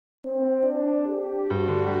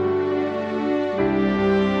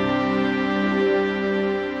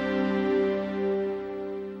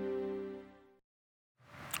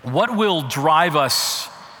What will drive us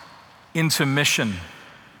into mission?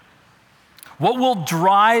 What will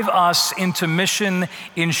drive us into mission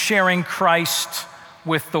in sharing Christ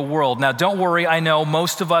with the world? Now, don't worry, I know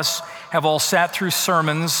most of us have all sat through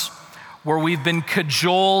sermons where we've been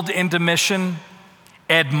cajoled into mission,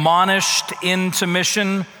 admonished into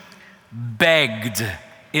mission, begged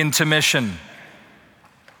into mission.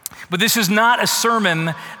 But this is not a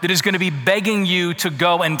sermon that is going to be begging you to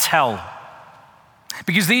go and tell.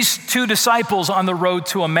 Because these two disciples on the road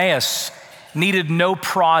to Emmaus needed no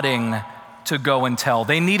prodding to go and tell.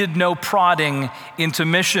 They needed no prodding into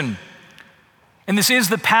mission. And this is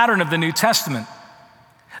the pattern of the New Testament.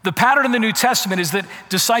 The pattern of the New Testament is that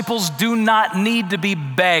disciples do not need to be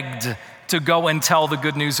begged to go and tell the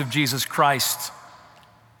good news of Jesus Christ.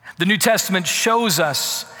 The New Testament shows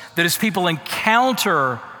us that as people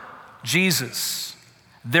encounter Jesus,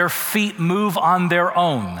 their feet move on their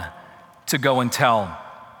own to go and tell.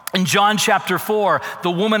 In John chapter 4, the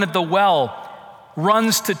woman at the well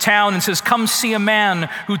runs to town and says, "Come see a man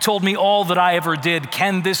who told me all that I ever did.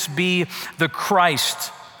 Can this be the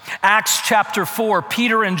Christ?" Acts chapter 4,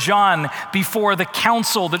 Peter and John before the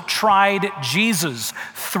council that tried Jesus,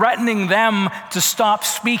 threatening them to stop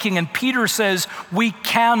speaking. And Peter says, "We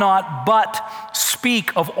cannot but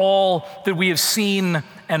speak of all that we have seen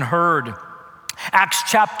and heard." Acts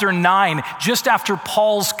chapter 9, just after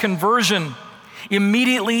Paul's conversion,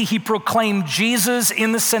 immediately he proclaimed Jesus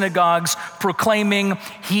in the synagogues, proclaiming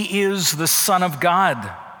he is the Son of God.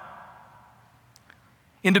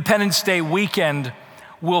 Independence Day weekend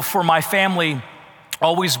will, for my family,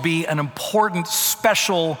 always be an important,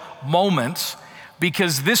 special moment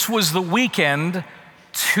because this was the weekend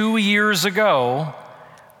 2 years ago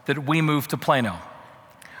that we moved to Plano.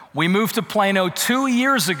 We moved to Plano 2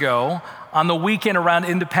 years ago on the weekend around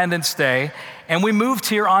Independence Day, and we moved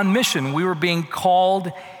here on mission. We were being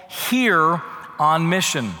called here on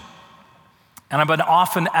mission. And I've been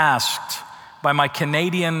often asked by my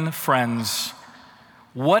Canadian friends,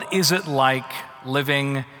 what is it like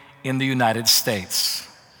living in the United States?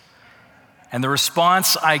 And the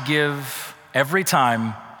response I give every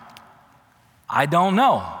time, I don't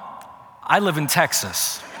know. I live in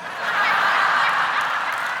Texas.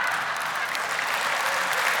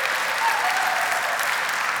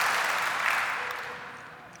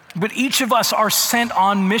 But each of us are sent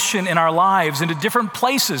on mission in our lives into different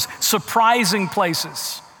places, surprising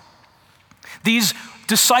places. These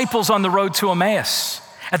disciples on the road to Emmaus,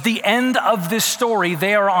 at the end of this story,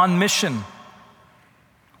 they are on mission.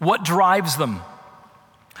 What drives them?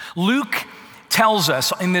 Luke tells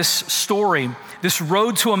us in this story, this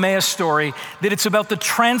road to Emmaus story, that it's about the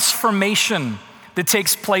transformation that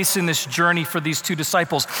takes place in this journey for these two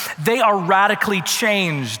disciples. They are radically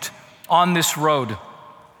changed on this road.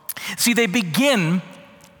 See, they begin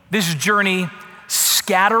this journey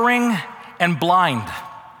scattering and blind.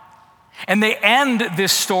 And they end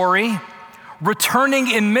this story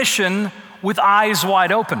returning in mission with eyes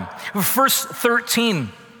wide open. Verse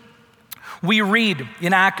 13, we read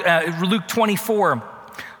in Luke 24,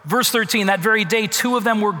 verse 13, that very day, two of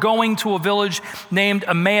them were going to a village named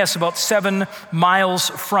Emmaus, about 7 miles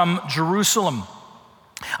from Jerusalem.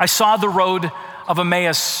 I saw the road of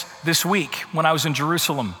Emmaus this week when I was in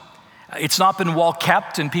Jerusalem. It's not been well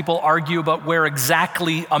kept, and people argue about where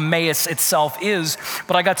exactly Emmaus itself is,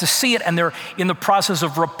 but I got to see it, and they're in the process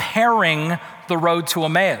of repairing the road to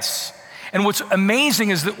Emmaus. And what's amazing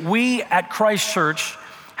is that we at Christ Church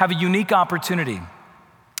have a unique opportunity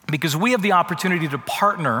because we have the opportunity to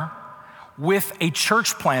partner with a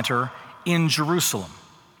church planter in Jerusalem.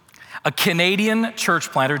 A Canadian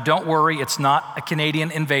church planter, don't worry, it's not a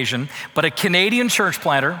Canadian invasion, but a Canadian church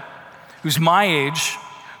planter who's my age,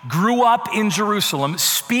 grew up in Jerusalem,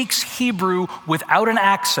 speaks Hebrew without an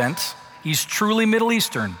accent. He's truly Middle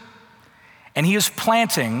Eastern. And he is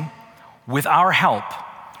planting, with our help,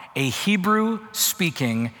 a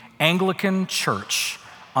Hebrew-speaking Anglican church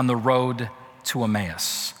on the road to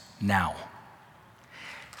Emmaus now.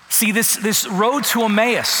 See, this road to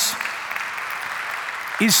Emmaus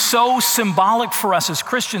is so symbolic for us as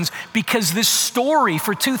Christians because this story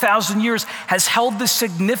for 2,000 years has held the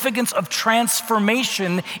significance of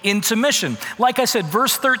transformation into mission. Like I said,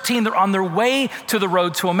 verse 13, they're on their way to the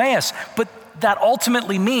road to Emmaus, but that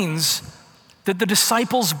ultimately means that the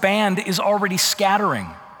disciples' band is already scattering.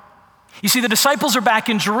 You see, the disciples are back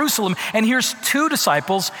in Jerusalem, and here's two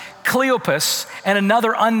disciples, Cleopas and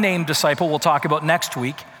another unnamed disciple we'll talk about next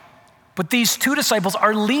week. But these two disciples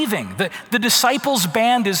are leaving. The disciples'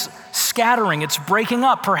 band is scattering. It's breaking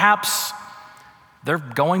up. Perhaps they're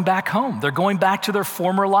going back home. They're going back to their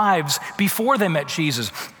former lives before they met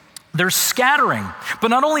Jesus. They're scattering. But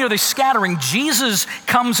not only are they scattering, Jesus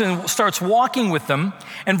comes and starts walking with them.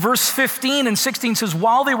 And verse 15 and 16 says,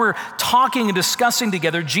 while they were talking and discussing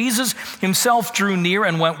together, Jesus himself drew near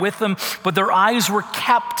and went with them, but their eyes were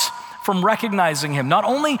kept from recognizing him. Not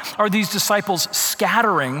only are these disciples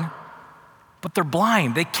scattering, but they're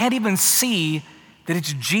blind. They can't even see that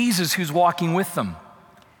it's Jesus who's walking with them.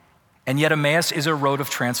 And yet Emmaus is a road of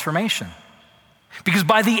transformation. Because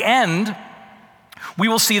by the end, we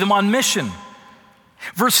will see them on mission.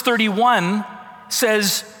 Verse 31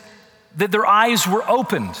 says that their eyes were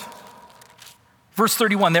opened. Verse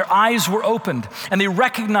 31, their eyes were opened, and they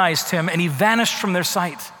recognized him, and he vanished from their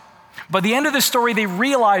sight. By the end of the story, they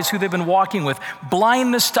realize who they've been walking with.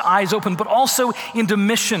 Blindness to eyes open, but also into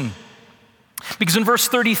mission. Because in verse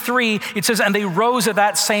 33, it says, and they rose at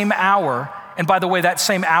that same hour. And by the way, that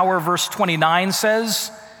same hour, verse 29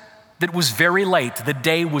 says, that it was very late. The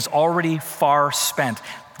day was already far spent.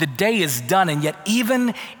 The day is done, and yet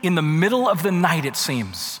even in the middle of the night, it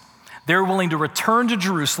seems, they're willing to return to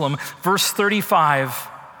Jerusalem. Verse 35,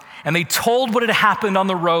 and they told what had happened on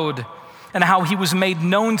the road and how he was made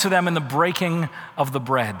known to them in the breaking of the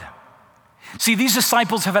bread. See, these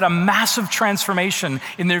disciples have had a massive transformation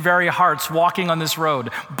in their very hearts walking on this road.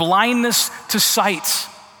 Blindness to sight.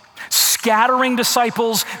 Scattering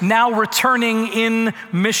disciples now returning in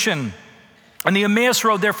mission. And the Emmaus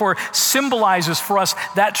Road, therefore, symbolizes for us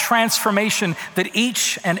that transformation that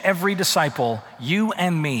each and every disciple, you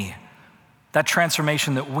and me, that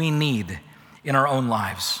transformation that we need in our own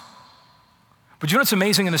lives. But you know what's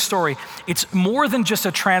amazing in this story? It's more than just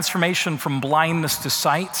a transformation from blindness to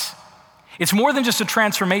sight. It's more than just a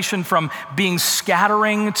transformation from being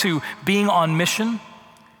scattering to being on mission.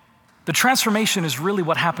 The transformation is really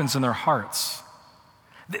what happens in their hearts.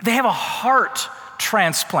 They have a heart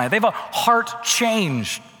transplant. They have a heart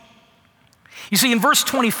change. You see, in verse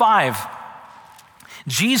 25,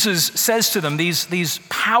 Jesus says to them these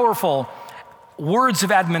powerful words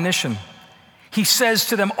of admonition. He says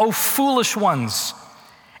to them, "O foolish ones,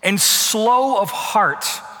 and slow of heart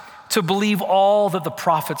to believe all that the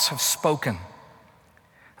prophets have spoken."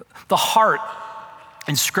 The heart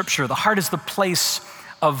in Scripture, the heart is the place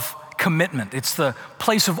of commitment. It's the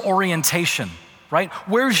place of orientation, right?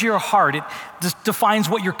 Where's your heart? It defines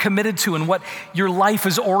what you're committed to and what your life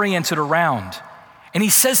is oriented around. And he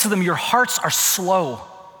says to them, your hearts are slow,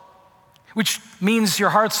 which means your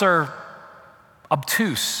hearts are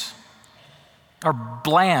obtuse, are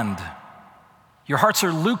bland. Your hearts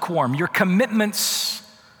are lukewarm. Your commitments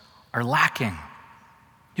are lacking.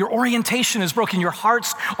 Your orientation is broken. Your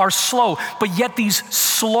hearts are slow. But yet these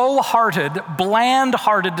slow-hearted,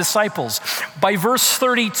 bland-hearted disciples, by verse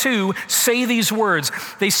 32, say these words.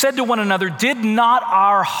 They said to one another, "Did not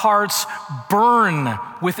our hearts burn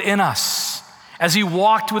within us as he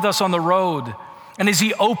walked with us on the road and as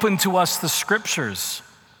he opened to us the scriptures?"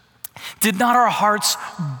 Did not our hearts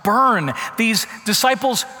burn? These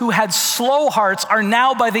disciples who had slow hearts are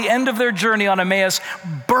now, by the end of their journey on Emmaus,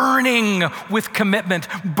 burning with commitment,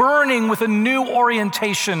 burning with a new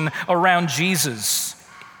orientation around Jesus.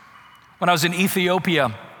 When I was in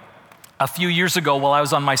Ethiopia a few years ago, while I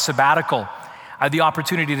was on my sabbatical, I had the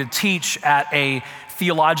opportunity to teach at a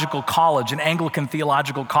theological college, an Anglican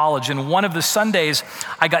theological college. And one of the Sundays,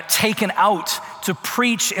 I got taken out to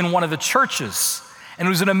preach in one of the churches. And it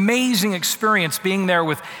was an amazing experience being there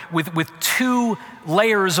with two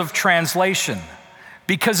layers of translation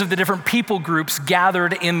because of the different people groups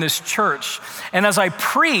gathered in this church. And as I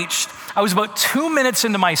preached, I was about 2 minutes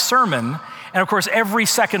into my sermon. And of course, every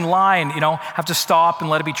second line, have to stop and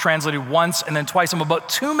let it be translated once and then twice. I'm about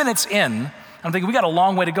 2 minutes in. I'm thinking, we got a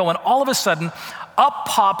long way to go. And all of a sudden, up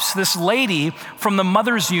pops this lady from the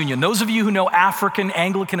Mothers Union. Those of you who know African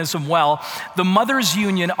Anglicanism well, the Mothers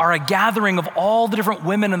Union are a gathering of all the different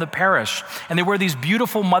women in the parish. And they wear these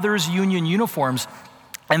beautiful Mothers Union uniforms.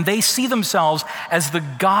 And they see themselves as the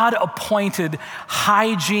God-appointed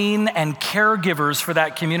hygiene and caregivers for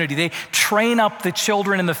that community. They train up the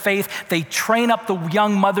children in the faith. They train up the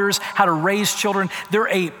young mothers how to raise children. They're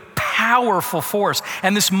a powerful force.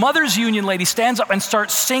 And this Mothers Union lady stands up and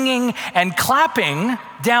starts singing and clapping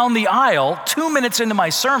down the aisle 2 minutes into my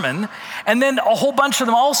sermon. And then a whole bunch of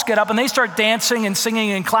them all get up and they start dancing and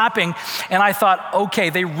singing and clapping. And I thought, okay,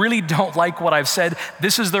 they really don't like what I've said.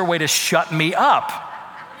 This is their way to shut me up.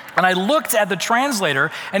 And I looked at the translator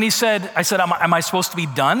and I said, am I supposed to be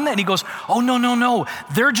done? And he goes, oh, no.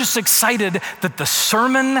 They're just excited that the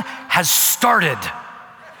sermon has started.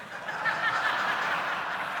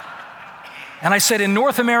 And I said, in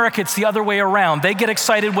North America, it's the other way around. They get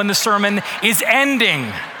excited when the sermon is ending.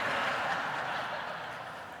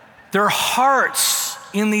 Their hearts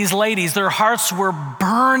in these ladies. Their hearts were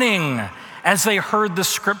burning as they heard the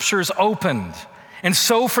scriptures opened. And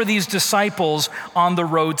so for these disciples on the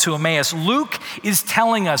road to Emmaus, Luke is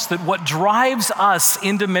telling us that what drives us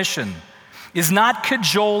into mission is not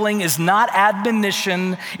cajoling, is not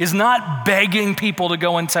admonition, is not begging people to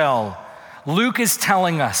go and tell. Luke is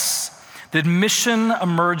telling us that mission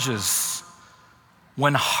emerges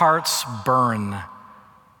when hearts burn,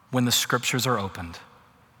 when the scriptures are opened.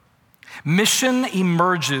 Mission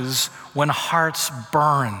emerges when hearts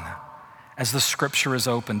burn as the scripture is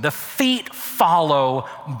opened. The feet follow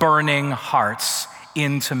burning hearts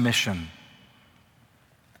into mission.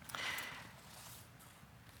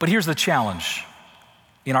 But here's the challenge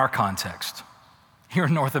in our context. Here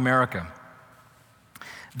in North America,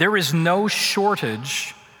 there is no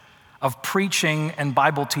shortage of preaching and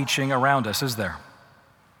Bible teaching around us, is there?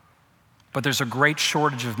 But there's a great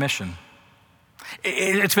shortage of mission.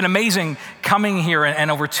 It's been amazing coming here and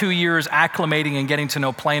over 2 years acclimating and getting to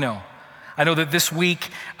know Plano. I know that this week,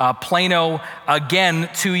 Plano, again,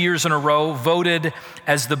 2 years in a row, voted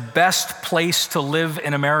as the best place to live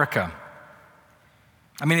in America.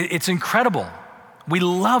 I mean, it's incredible. We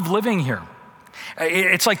love living here.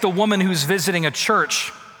 It's like the woman who's visiting a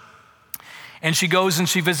church, and she goes and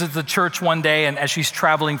she visits the church one day, and as she's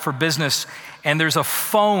traveling for business, and there's a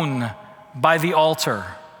phone by the altar.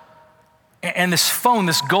 And this phone,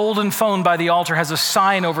 this golden phone by the altar, has a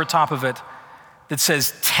sign over top of it that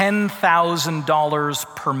says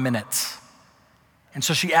 $10,000 per minute. And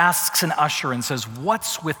so she asks an usher and says,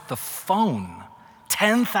 "What's with the phone?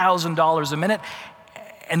 $10,000 a minute?"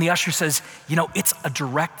 And the usher says, "It's a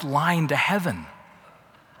direct line to heaven."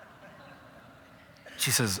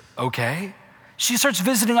 She says, "Okay." She starts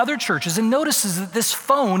visiting other churches and notices that this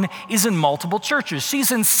phone is in multiple churches.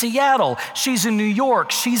 She's in Seattle, she's in New York,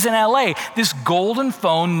 she's in LA. This golden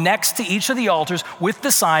phone next to each of the altars with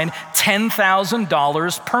the sign,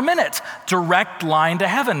 $10,000 per minute, direct line to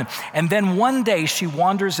heaven. And then one day she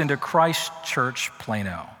wanders into Christ Church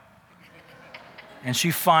Plano. And she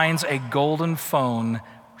finds a golden phone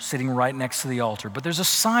sitting right next to the altar. But there's a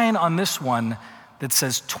sign on this one that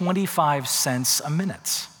says 25 cents a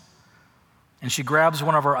minute. And she grabs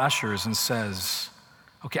one of our ushers and says,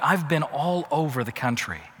 "Okay, I've been all over the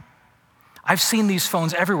country. I've seen these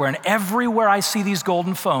phones everywhere, and everywhere I see these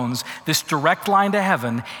golden phones, this direct line to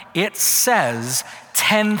heaven, it says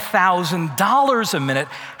 $10,000 a minute.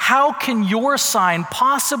 How can your sign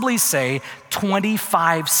possibly say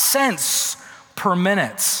 25 cents per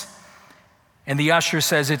minute?" And the usher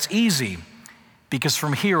says, "It's easy, because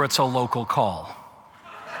from here it's a local call."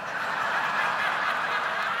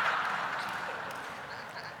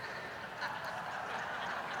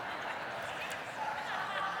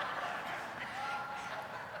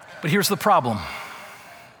 But here's the problem.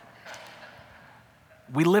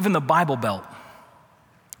 We live in the Bible Belt,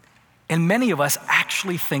 and many of us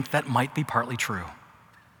actually think that might be partly true.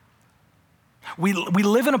 We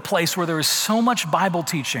live in a place where there is so much Bible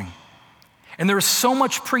teaching, and there is so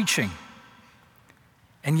much preaching,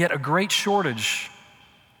 and yet a great shortage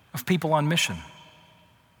of people on mission.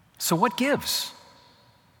 So what gives?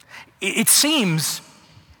 It seems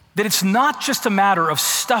that it's not just a matter of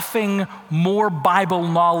stuffing more Bible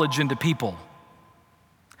knowledge into people,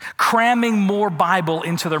 cramming more Bible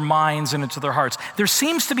into their minds and into their hearts. There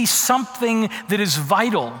seems to be something that is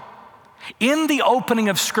vital in the opening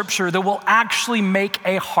of Scripture that will actually make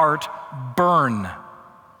a heart burn.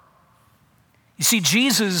 You see,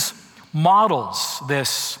 Jesus models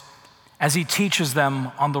this as he teaches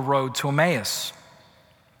them on the road to Emmaus.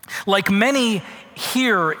 Like many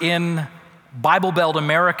here in Bible Belt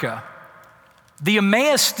America, the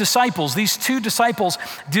Emmaus disciples, these two disciples,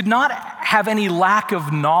 did not have any lack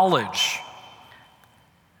of knowledge.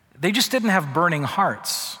 They just didn't have burning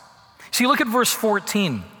hearts. See, look at verse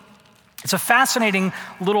 14. It's a fascinating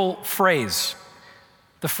little phrase,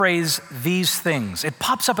 the phrase, "these things." It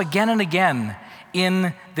pops up again and again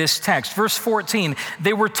in this text. Verse 14,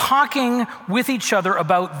 they were talking with each other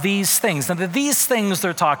about these things. Now, these things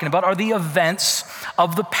they're talking about are the events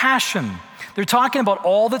of the Passion. They're talking about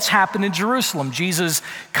all that's happened in Jerusalem. Jesus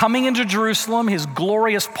coming into Jerusalem, his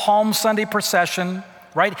glorious Palm Sunday procession,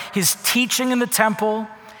 right? His teaching in the temple,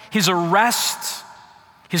 his arrest,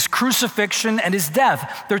 his crucifixion, and his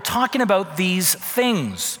death. They're talking about these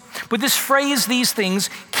things. But this phrase, "these things,"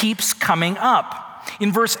 keeps coming up.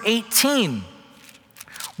 In verse 18,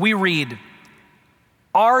 we read,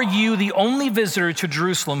 "Are you the only visitor to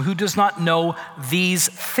Jerusalem who does not know these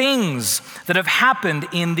things that have happened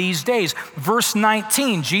in these days?" Verse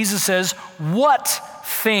 19, Jesus says, "What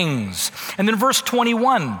things?" And then verse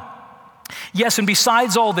 21, Yes, and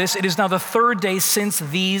besides all this, it is now the third day since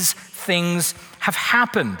these things have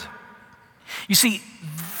happened. You see,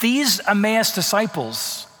 these Emmaus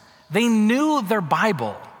disciples, they knew their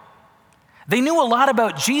Bible. They knew a lot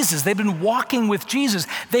about Jesus. They'd been walking with Jesus.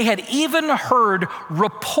 They had even heard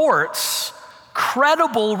reports,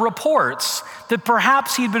 credible reports, that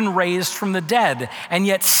perhaps he'd been raised from the dead, and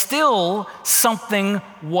yet still something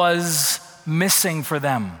was missing for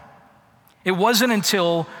them. It wasn't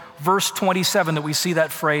until verse 27 that we see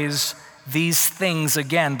that phrase, these things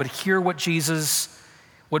again, but hear what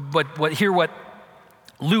hear what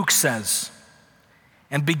Luke says.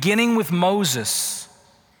 And beginning with Moses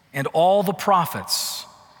and all the prophets,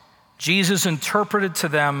 Jesus interpreted to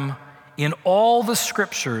them in all the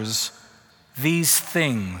scriptures these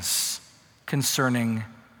things concerning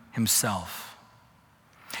himself.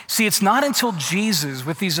 See, it's not until Jesus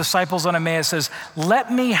with these disciples on Emmaus says,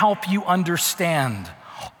 let me help you understand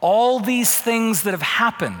all these things that have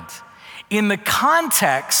happened in the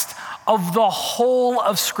context of the whole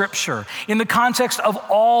of Scripture, in the context of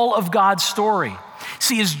all of God's story.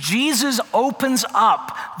 See, as Jesus opens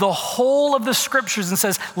up the whole of the Scriptures and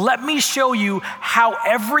says, let me show you how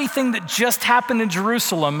everything that just happened in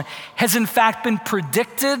Jerusalem has in fact been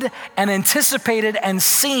predicted and anticipated and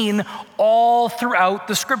seen all throughout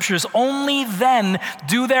the Scriptures. Only then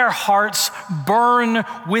do their hearts burn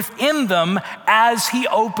within them as he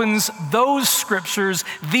opens those Scriptures,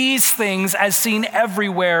 these things as seen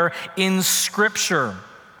everywhere in Scripture.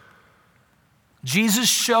 Jesus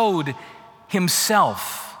showed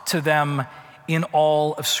himself to them in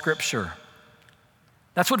all of Scripture.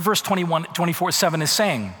 That's what verse 24:7 is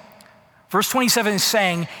saying. Verse 27 is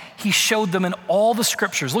saying he showed them in all the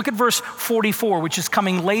Scriptures. Look at verse 44, which is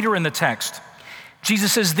coming later in the text.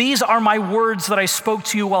 Jesus says, these are my words that I spoke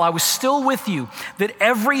to you while I was still with you, that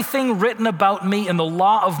everything written about me in the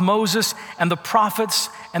law of Moses and the prophets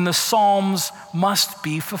and the Psalms must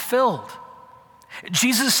be fulfilled.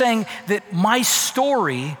 Jesus is saying that my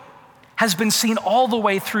story has been seen all the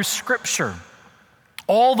way through Scripture.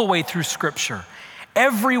 All the way through Scripture.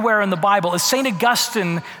 Everywhere in the Bible. As St.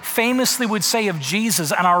 Augustine famously would say of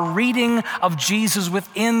Jesus and our reading of Jesus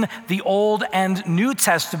within the Old and New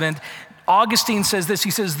Testament, Augustine says this,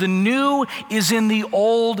 he says, the new is in the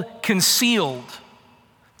old concealed.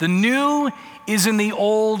 The new is in the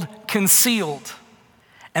old concealed.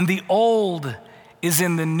 And the old is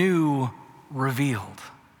in the new revealed.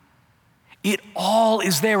 It all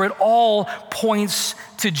is there. It all points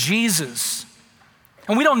to Jesus.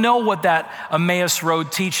 And we don't know what that Emmaus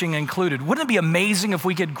Road teaching included. Wouldn't it be amazing if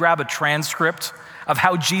we could grab a transcript of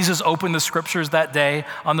how Jesus opened the Scriptures that day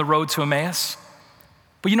on the road to Emmaus?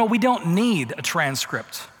 But we don't need a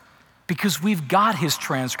transcript because we've got his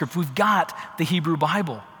transcript. We've got the Hebrew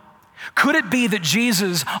Bible. Could it be that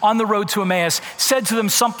Jesus on the road to Emmaus said to them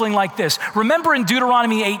something like this? Remember in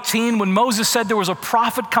Deuteronomy 18 when Moses said there was a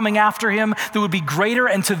prophet coming after him that would be greater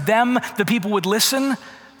and to them the people would listen?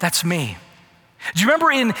 That's me. Do you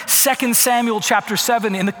remember in 2 Samuel chapter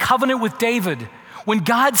 7 in the covenant with David when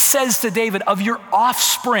God says to David, of your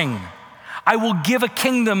offspring, I will give a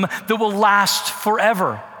kingdom that will last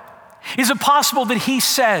forever? Is it possible that he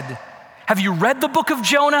said, have you read the book of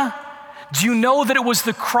Jonah? Do you know that it was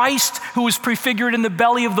the Christ who was prefigured in the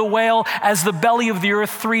belly of the whale as the belly of the earth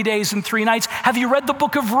 3 days and 3 nights? Have you read the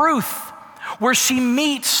book of Ruth, where she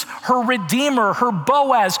meets her Redeemer, her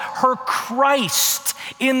Boaz, her Christ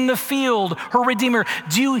in the field, her Redeemer?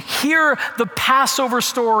 Do you hear the Passover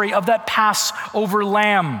story of that Passover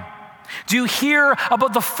lamb? Do you hear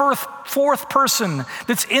about the fourth person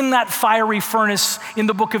that's in that fiery furnace in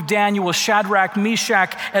the book of Daniel, Shadrach,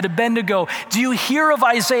 Meshach, and Abednego? Do you hear of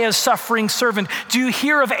Isaiah's suffering servant? Do you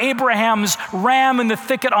hear of Abraham's ram in the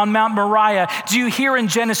thicket on Mount Moriah? Do you hear in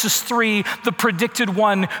Genesis 3 the predicted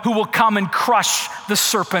one who will come and crush the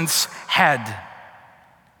serpent's head?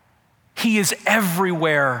 He is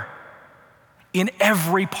everywhere in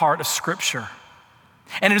every part of Scripture.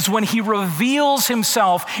 And it is when he reveals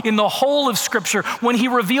himself in the whole of Scripture, when he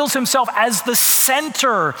reveals himself as the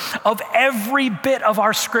center of every bit of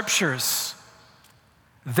our Scriptures,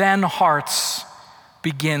 then hearts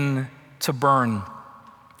begin to burn.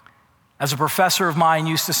 As a professor of mine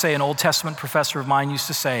used to say, an Old Testament professor of mine used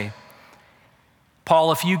to say,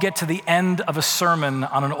 Paul, if you get to the end of a sermon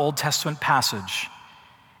on an Old Testament passage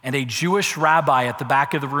and a Jewish rabbi at the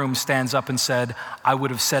back of the room stands up and said, I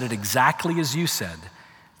would have said it exactly as you said,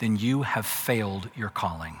 then you have failed your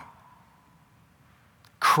calling.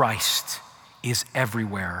 Christ is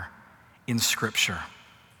everywhere in Scripture.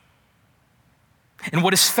 And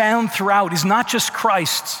what is found throughout is not just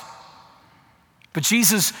Christ, But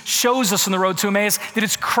Jesus shows us on the road to Emmaus that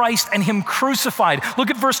it's Christ and him crucified. Look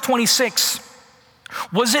at verse 26.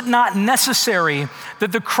 Was it not necessary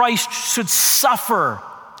that the Christ should suffer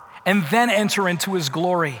and then enter into his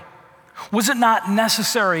glory? Was it not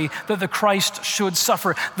necessary that the Christ should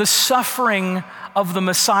suffer? The suffering of the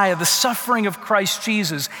Messiah, the suffering of Christ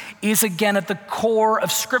Jesus, is again at the core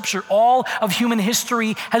of Scripture. All of human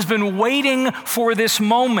history has been waiting for this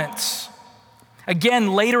moment.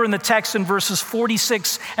 Again, later in the text in verses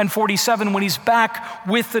 46 and 47, when he's back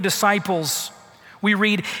with the disciples, we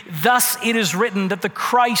read, "Thus it is written that the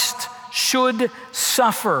Christ should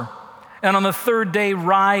suffer and on the third day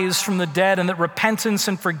rise from the dead, and that repentance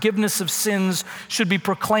and forgiveness of sins should be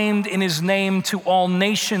proclaimed in his name to all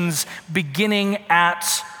nations, beginning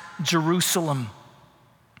at Jerusalem."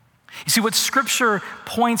 You see, what Scripture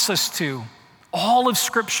points us to, all of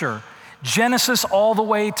Scripture, Genesis all the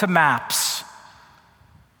way to maps.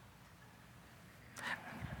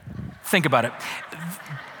 Think about it.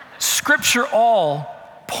 Scripture all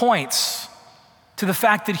points to the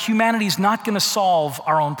fact that humanity is not going to solve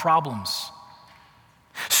our own problems.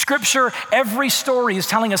 Scripture, every story is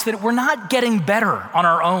telling us that we're not getting better on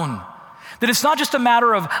our own, that it's not just a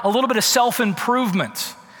matter of a little bit of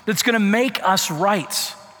self-improvement that's going to make us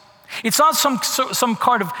right. It's not some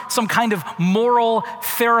kind of moral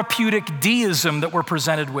therapeutic deism that we're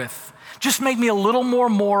presented with. Just make me a little more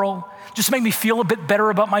moral. Just make me feel a bit better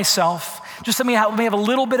about myself. Just let me have a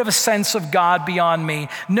little bit of a sense of God beyond me.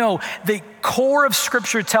 No, the core of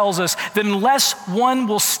Scripture tells us that unless one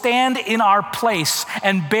will stand in our place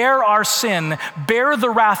and bear our sin, bear the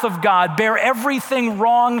wrath of God, bear everything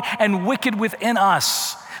wrong and wicked within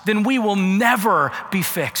us, then we will never be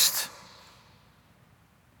fixed.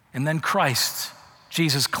 And then Christ,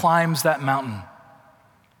 Jesus, climbs that mountain.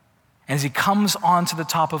 And as he comes onto the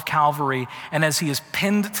top of Calvary, and as he is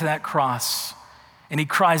pinned to that cross, and he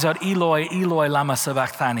cries out, "Eloi, Eloi, lama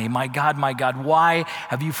sabachthani," my God, why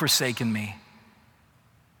have you forsaken me?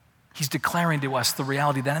 He's declaring to us the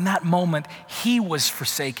reality that in that moment, he was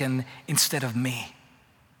forsaken instead of me.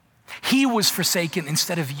 He was forsaken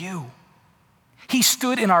instead of you. He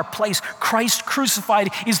stood in our place. Christ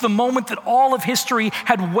crucified is the moment that all of history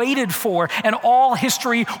had waited for, and all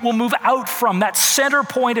history will move out from. That center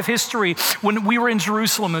point of history. When we were in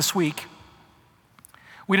Jerusalem this week,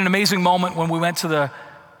 we had an amazing moment when we went to the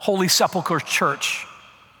Holy Sepulchre Church.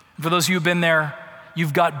 For those of you who've been there,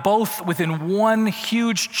 you've got both within one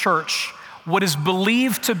huge church what is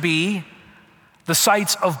believed to be the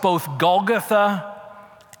sites of both Golgotha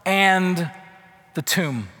and the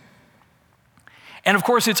tomb. And of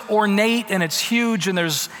course, it's ornate and it's huge, and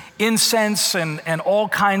there's incense and all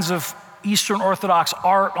kinds of Eastern Orthodox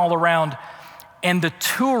art all around. And the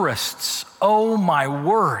tourists, oh my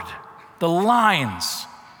word, the lines.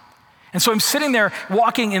 And so I'm sitting there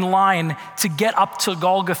walking in line to get up to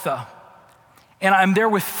Golgotha. And I'm there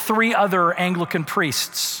with 3 other Anglican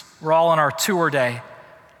priests. We're all on our tour day.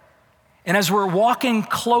 And as we're walking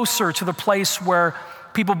closer to the place where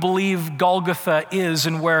people believe Golgotha is,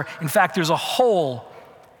 and where, in fact, there's a hole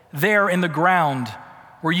there in the ground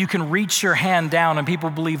where you can reach your hand down, and people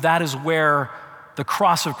believe that is where the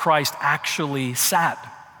cross of Christ actually sat.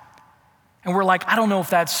 And we're like, I don't know if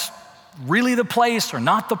that's really the place or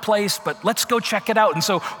not the place, but let's go check it out. And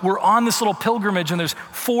so we're on this little pilgrimage, and there's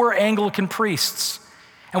 4 Anglican priests.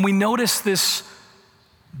 And we notice this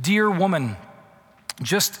dear woman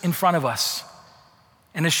just in front of us.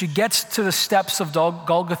 And as she gets to the steps of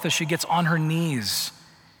Golgotha, she gets on her knees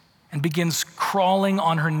and begins crawling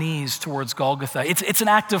on her knees towards Golgotha. It's an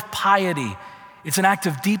act of piety. It's an act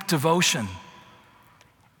of deep devotion.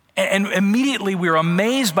 And immediately we were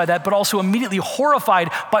amazed by that, but also immediately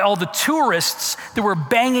horrified by all the tourists that were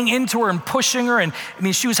banging into her and pushing her. And I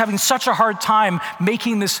mean, she was having such a hard time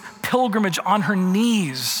making this pilgrimage on her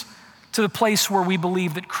knees to the place where we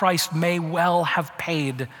believe that Christ may well have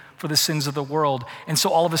paid for the sins of the world. And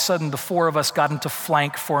so all of a sudden, the 4 of us got into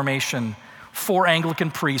flank formation. 4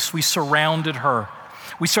 Anglican priests, we surrounded her.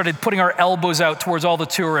 We started putting our elbows out towards all the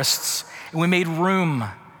tourists, and we made room.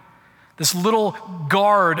 This little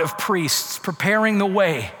guard of priests preparing the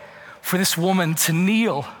way for this woman to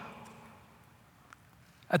kneel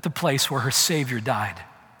at the place where her Savior died.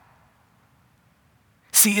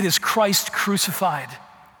 See, it is Christ crucified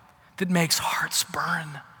that makes hearts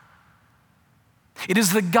burn. It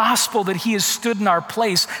is the gospel that he has stood in our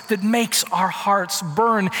place that makes our hearts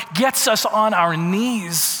burn, gets us on our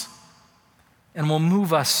knees, and will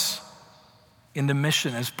move us into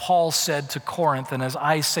mission. As Paul said to Corinth, and as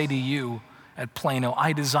I say to you at Plano,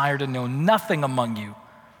 I desire to know nothing among you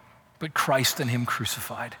but Christ and him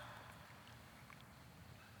crucified.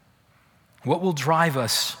 What will drive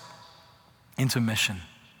us into mission?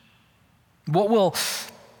 What will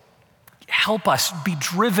help us be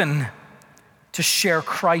driven to share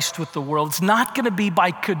Christ with the world? It's not going to be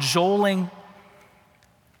by cajoling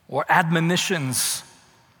or admonitions,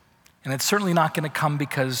 and it's certainly not going to come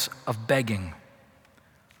because of begging.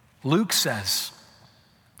 Luke says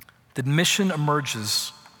that mission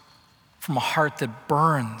emerges from a heart that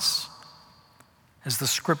burns as the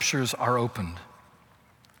scriptures are opened.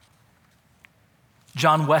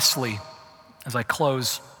 John Wesley, as I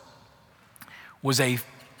close, was a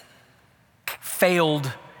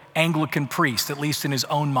failed Anglican priest, at least in his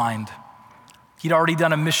own mind. He'd already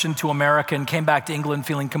done a mission to America and came back to England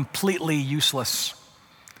feeling completely useless.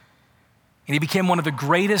 And he became one of the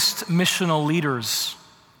greatest missional leaders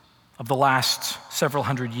of the last several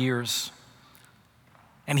hundred years.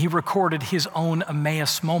 And he recorded his own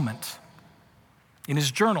Emmaus moment in his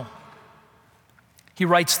journal. He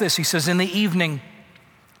writes this, he says, "In the evening,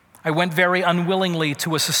 I went very unwillingly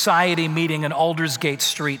to a society meeting in Aldersgate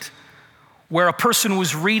Street, where a person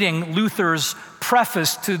was reading Luther's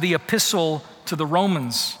preface to the Epistle to the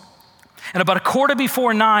Romans. And about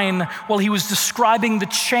 9:15, while he was describing the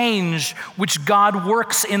change which God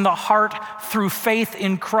works in the heart through faith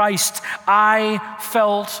in Christ, I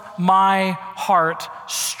felt my heart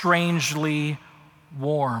strangely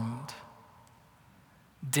warmed."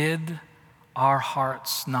 Did our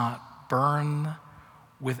hearts not burn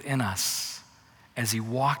within us as he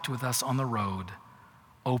walked with us on the road,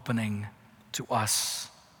 opening to us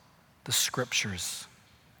the scriptures?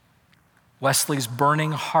 Wesley's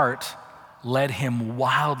burning heart led him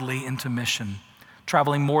wildly into mission,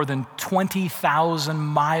 traveling more than 20,000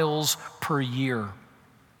 miles per year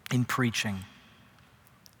in preaching.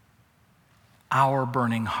 Our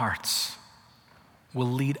burning hearts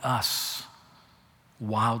will lead us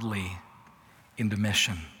wildly into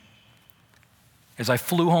mission. As I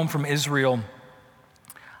flew home from Israel,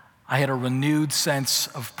 I had a renewed sense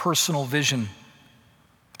of personal vision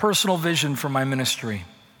for my ministry.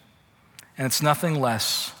 And it's nothing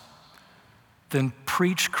less than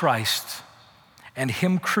preach Christ and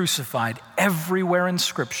him crucified everywhere in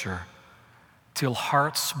Scripture till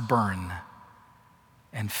hearts burn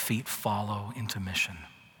and feet follow into mission.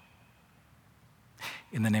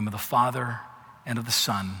 In the name of the Father, and of the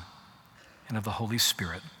Son, and of the Holy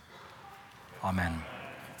Spirit. Amen.